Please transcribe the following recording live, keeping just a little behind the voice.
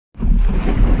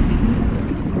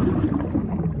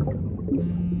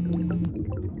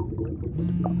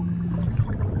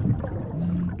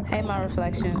Okay, my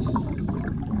reflection.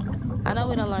 I know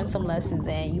we done learned some lessons,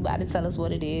 and you about to tell us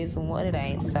what it is and what it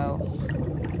ain't. So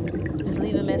just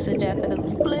leave a message after the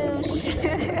sploosh.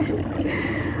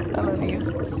 I love you.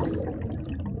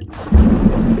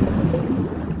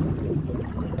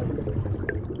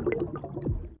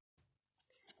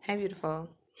 Hey,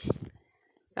 beautiful.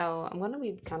 So I'm gonna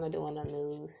be kind of doing a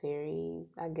new series.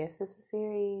 I guess it's a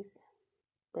series,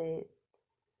 but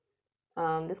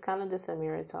this kind of just a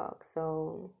mirror talk.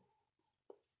 So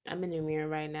I'm in the mirror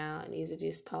right now, and these are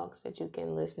just talks that you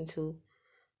can listen to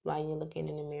while you're looking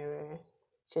in the mirror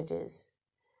to just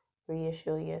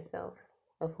reassure yourself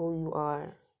of who you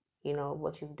are,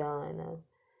 what you've done, of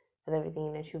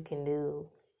everything that you can do.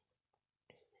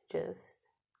 Just,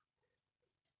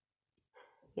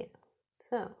 yeah.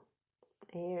 So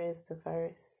here is the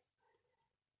first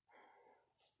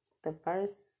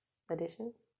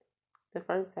edition, the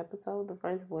first episode, the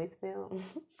first voicemail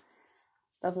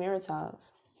of Mirror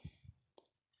Talks.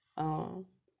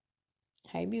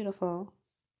 Hey, beautiful.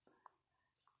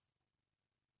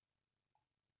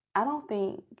 I don't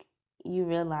think you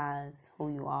realize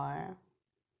who you are.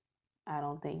 I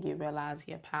don't think you realize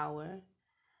your power.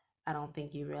 I don't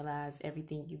think you realize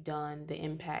everything you've done, the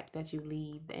impact that you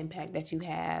leave, the impact that you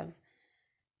have.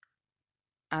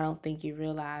 I don't think you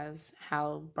realize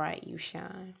how bright you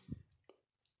shine.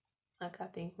 Like, I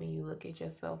think when you look at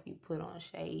yourself, you put on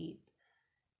shades,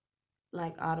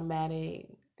 like automatic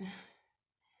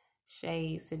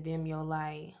shades to dim your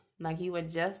light. Like you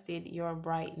adjusted your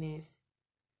brightness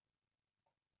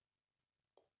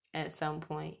at some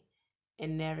point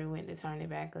and never went to turn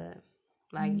it back up.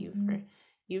 Like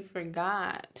you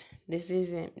forgot this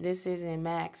isn't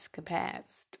max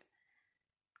capacity.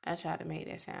 I tried to make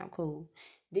that sound cool.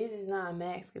 This is not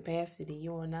max capacity.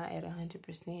 You are not at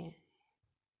 100%.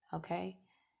 Okay?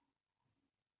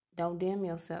 Don't dim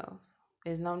yourself.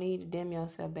 There's no need to dim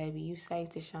yourself, baby. You safe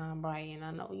to shine bright. And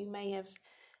I know you may have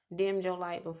dimmed your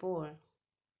light before,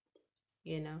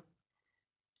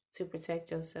 to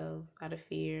protect yourself out of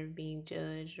fear of being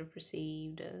judged or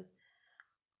perceived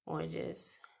or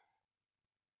just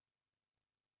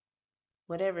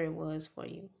whatever it was for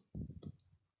you.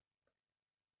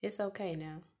 It's okay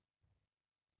now.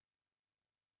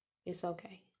 It's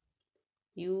okay.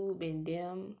 You've been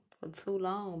dim for too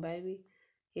long, baby.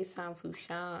 It's time to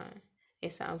shine.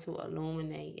 It's time to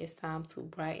illuminate. It's time to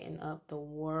brighten up the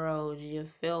world. You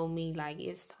feel me? Like,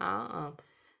 it's time.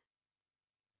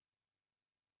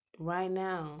 Right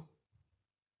now.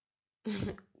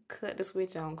 Cut the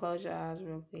switch on. Close your eyes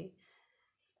real quick.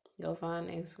 Go find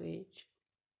that switch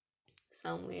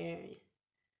somewhere.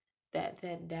 That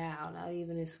dial. Not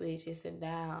even a switch. It's a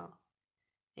dial.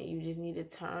 And you just need to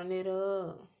turn it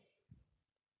up.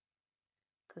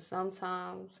 Because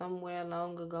sometime, somewhere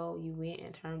long ago, you went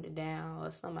and turned it down, or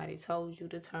somebody told you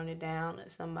to turn it down, or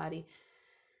somebody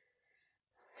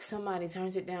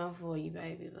turns it down for you,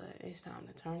 baby. But it's time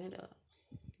to turn it up.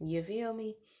 You feel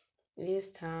me? It's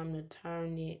time to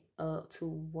turn it up to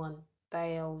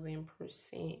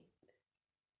 1,000%.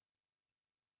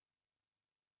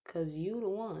 Because you the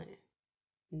one.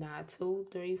 Not 2,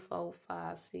 3, 4,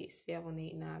 5, 6, 7,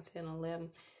 8, 9, 10,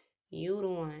 11. You the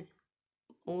one.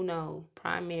 Uno,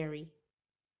 primary.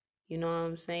 You know what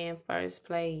I'm saying? First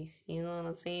place. You know what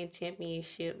I'm saying?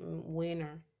 Championship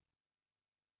winner.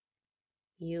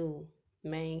 You,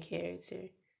 main character,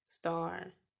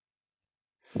 star.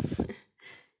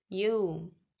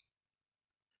 You.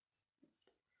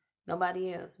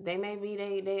 Nobody else. They may be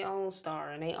they own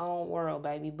star in their own world,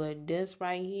 baby. But this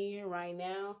right here, right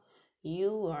now,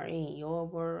 you are in your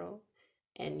world.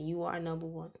 And you are number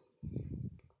one.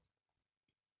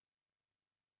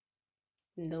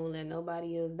 Don't let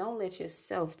nobody else, don't let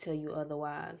yourself tell you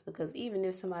otherwise. Because even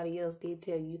if somebody else did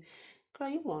tell you, girl,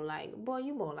 you won't like,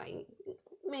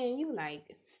 man, you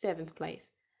like 7th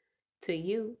place. To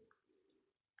you,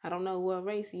 I don't know what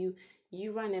race you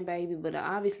running, baby, but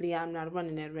obviously I'm not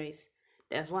running that race.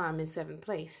 That's why I'm in 7th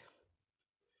place.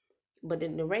 But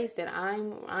in the race that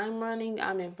I'm running,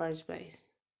 I'm in 1st place.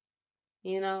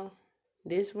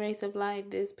 This race of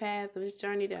life, this path, this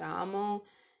journey that I'm on,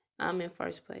 I'm in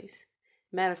 1st place.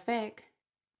 Matter of fact,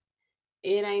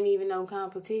 it ain't even no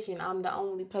competition. I'm the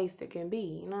only place that can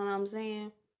be. You know what I'm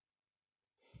saying?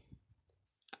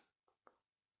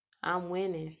 I'm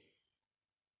winning.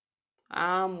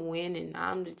 I'm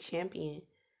the champion.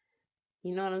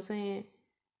 You know what I'm saying?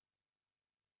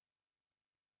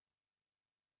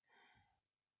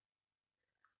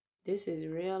 This is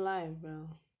real life, bro.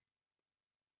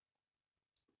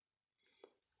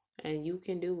 And you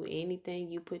can do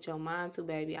anything you put your mind to,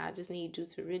 baby. I just need you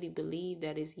to really believe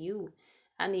that it's you.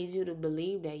 I need you to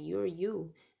believe that you're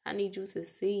you. I need you to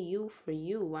see you for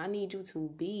you. I need you to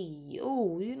be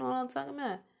you. You know what I'm talking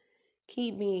about?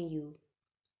 Keep being you.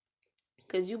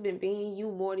 Because you've been being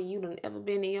you more than you done ever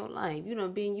been in your life. You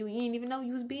done been you. You didn't even know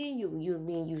you was being you. You was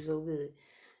being you so good.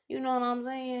 You know what I'm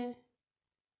saying?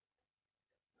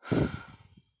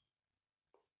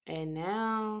 And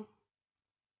now,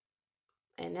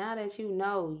 that you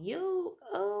know you,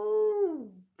 oh,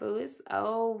 boo, it's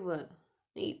over.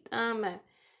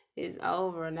 It's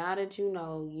over. Now that you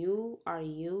know you are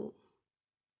you.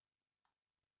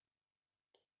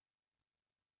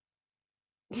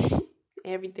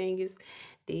 Everything is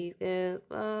these girls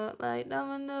fall like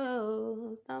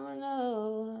dominoes,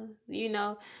 dominoes. You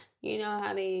know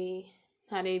how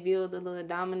they build the little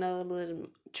domino little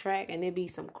track, and there be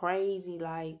some crazy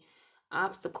like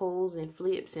obstacles and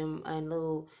flips and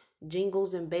little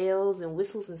jingles and bells and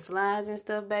whistles and slides and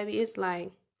stuff, baby. It's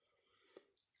like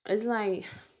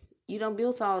you done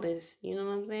built all this. You know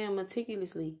what I'm saying?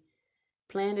 Meticulously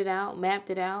planned it out, mapped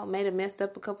it out, made it messed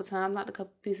up a couple times, knocked a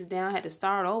couple pieces down, had to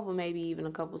start over maybe even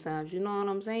a couple times. You know what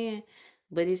I'm saying?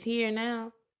 But it's here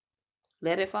now.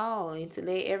 Let it fall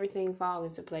let everything fall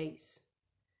into place.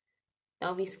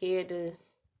 Don't be scared to.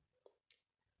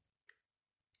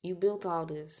 You built all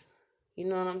this. You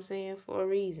know what I'm saying? For a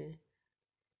reason.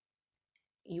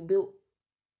 You built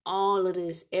all of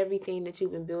this, everything that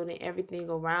you've been building, everything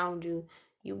around you.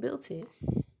 You built it.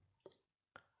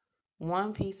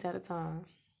 One piece at a time.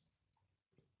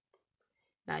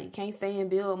 Now you can't stay in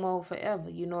build mode forever.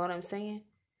 You know what I'm saying?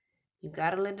 You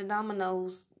gotta let the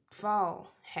dominoes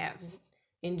fall.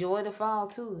 Enjoy the fall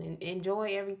too, and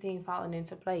enjoy everything falling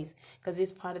into place, because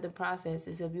it's part of the process.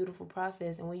 It's a beautiful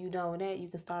process, and when you're done with that, you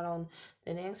can start on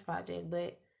the next project.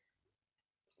 But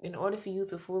in order for you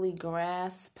to fully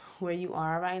grasp where you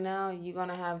are right now, you're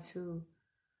gonna have to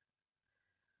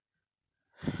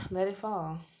let it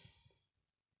fall.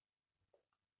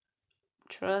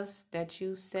 Trust that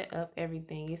you set up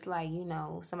everything. It's like,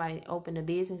 somebody opened a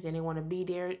business and they want to be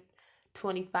there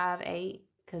 25/8,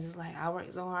 because it's like, I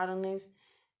worked so hard on this.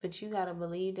 But you got to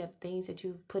believe that things that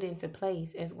you've put into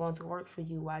place is going to work for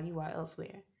you while you are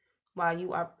elsewhere. While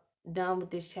you are done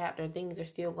with this chapter, things are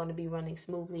still going to be running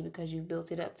smoothly because you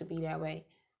built it up to be that way.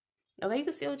 Okay, you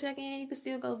can still check in. You can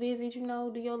still go visit,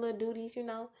 do your little duties,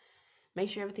 Make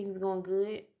sure everything's going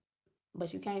good.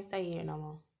 But you can't stay here no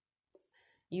more.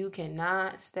 You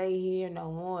cannot stay here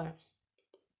no more.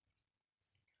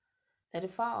 Let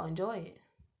it fall. Enjoy it.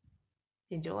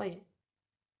 Enjoy it.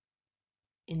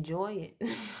 Enjoy it.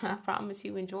 I promise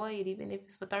you, enjoy it. Even if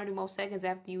it's for 30 more seconds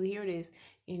after you hear this,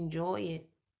 enjoy it.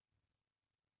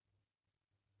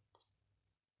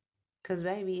 Because,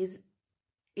 baby,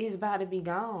 it's about to be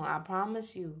gone. I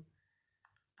promise you.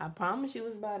 I promise you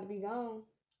it's about to be gone.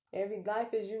 Every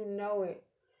life as you know it.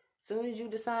 As soon as you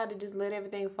decide to just let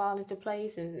everything fall into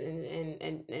place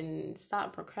and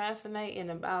stop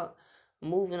procrastinating about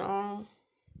moving on,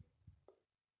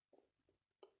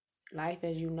 life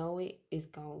as you know it is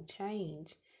going to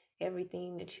change.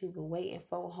 Everything that you've been waiting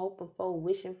for, hoping for,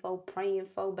 wishing for, praying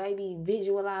for, baby,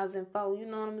 visualizing for, you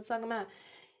know what I'm talking about?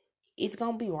 It's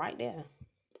going to be right there.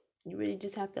 You really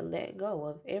just have to let go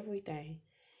of everything.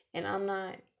 And I'm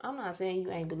not saying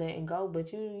you ain't been letting go,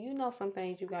 but you know some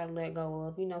things you gotta let go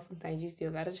of. You know some things you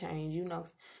still gotta change.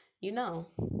 You know.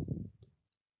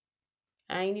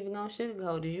 I ain't even gonna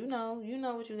sugarcoat it. You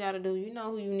know what you gotta do. You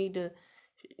know who you need to,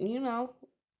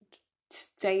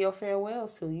 say your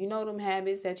farewells to. You know them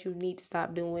habits that you need to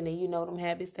stop doing, and you know them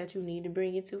habits that you need to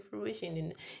bring into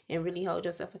fruition and really hold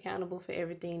yourself accountable for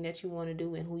everything that you want to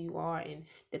do and who you are and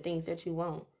the things that you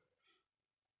want.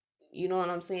 You know what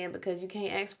I'm saying? Because you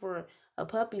can't ask for a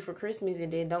puppy for Christmas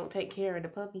and then don't take care of the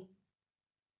puppy.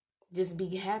 Just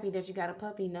be happy that you got a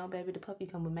puppy. No, baby, the puppy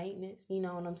come with maintenance. You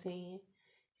know what I'm saying? You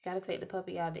got to take the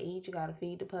puppy out to eat. You got to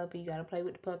feed the puppy. You got to play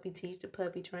with the puppy, teach the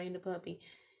puppy, train the puppy.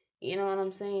 You know what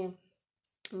I'm saying?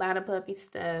 Buy the puppy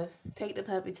stuff. Take the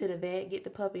puppy to the vet. Get the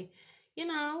puppy.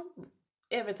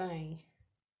 Everything.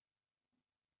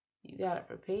 You got to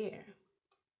prepare.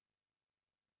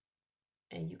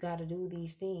 And you got to do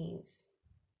these things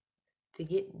to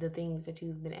get the things that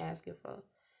you've been asking for.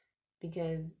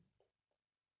 Because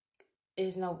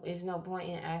it's no point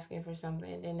in asking for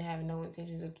something and then having no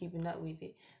intentions of keeping up with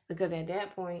it. Because at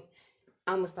that point,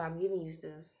 I'm going to stop giving you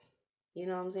stuff. You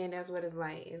know what I'm saying? That's what it's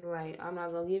like. It's like, I'm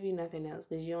not going to give you nothing else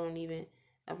because you don't even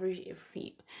appreciate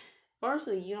it.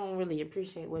 Firstly, you don't really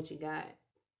appreciate what you got.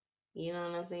 You know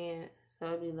what I'm saying? So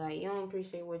it'd be like, you don't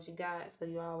appreciate what you got, so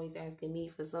you're always asking me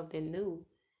for something new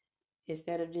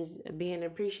instead of just being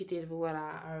appreciative of what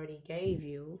I already gave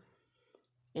you.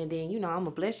 And then, I'm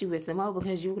gonna bless you with some more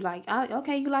because you like,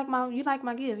 okay, you like my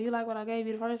gift, you like what I gave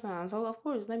you the first time. So of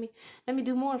course, let me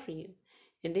do more for you.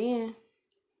 And then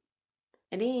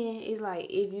it's like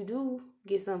if you do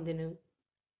get something new,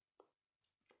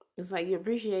 it's like you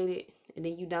appreciate it, and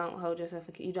then you don't hold yourself,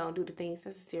 you don't do the things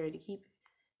necessary to keep it.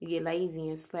 You get lazy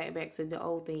and slap back to the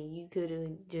old thing. You could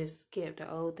have just kept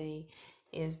the old thing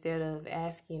instead of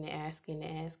asking and asking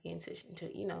and asking to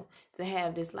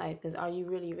have this life. Because are you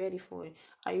really ready for it?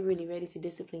 Are you really ready to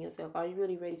discipline yourself? Are you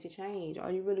really ready to change? Are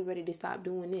you really ready to stop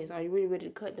doing this? Are you really ready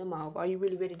to cut them off? Are you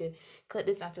really ready to cut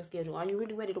this out your schedule? Are you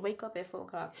really ready to wake up at 4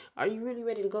 o'clock? Are you really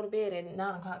ready to go to bed at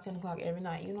 9 o'clock, 10 o'clock every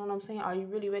night? You know what I'm saying? Are you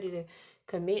really ready to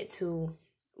commit to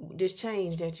this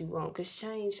change that you want? Because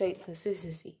change shapes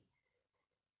consistency.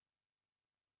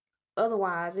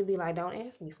 Otherwise, it'd be like, don't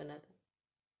ask me for nothing.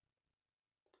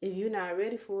 If you're not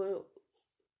ready for it,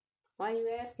 why are you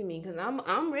asking me? Because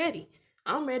I'm ready.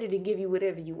 I'm ready to give you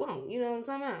whatever you want. You know what I'm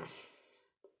talking about?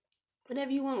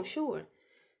 Whatever you want, sure.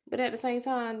 But at the same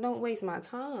time, don't waste my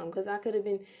time because I could have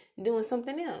been doing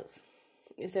something else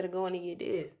instead of going to get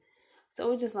this.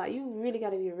 So it's just like you really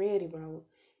got to be ready, bro,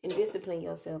 and discipline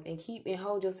yourself and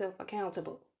hold yourself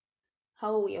accountable.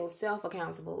 Hold yourself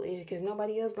accountable because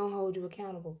nobody else gonna hold you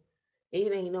accountable.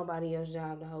 It ain't nobody else's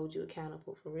job to hold you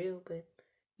accountable for real, but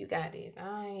you got this.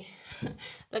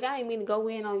 Look, I ain't mean to go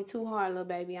in on you too hard, little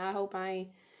baby. I hope I ain't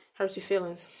hurt your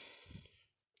feelings.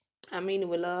 I mean it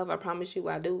with love. I promise you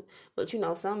I do. But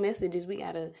some messages we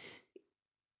need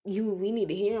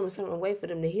to hear them a certain way for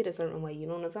them to hit a certain way. You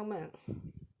know what I'm talking about?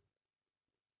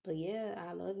 But yeah,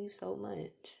 I love you so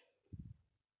much.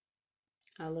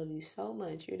 I love you so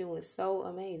much. You're doing so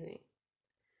amazing.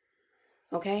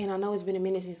 Okay, and I know it's been a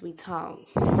minute since we talked,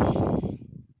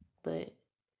 but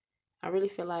I really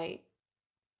feel like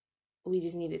we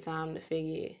just needed time to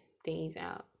figure things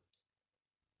out,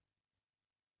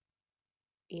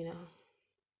 you know.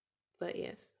 But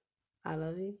yes, I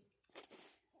love you.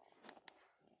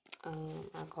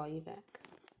 I'll call you back.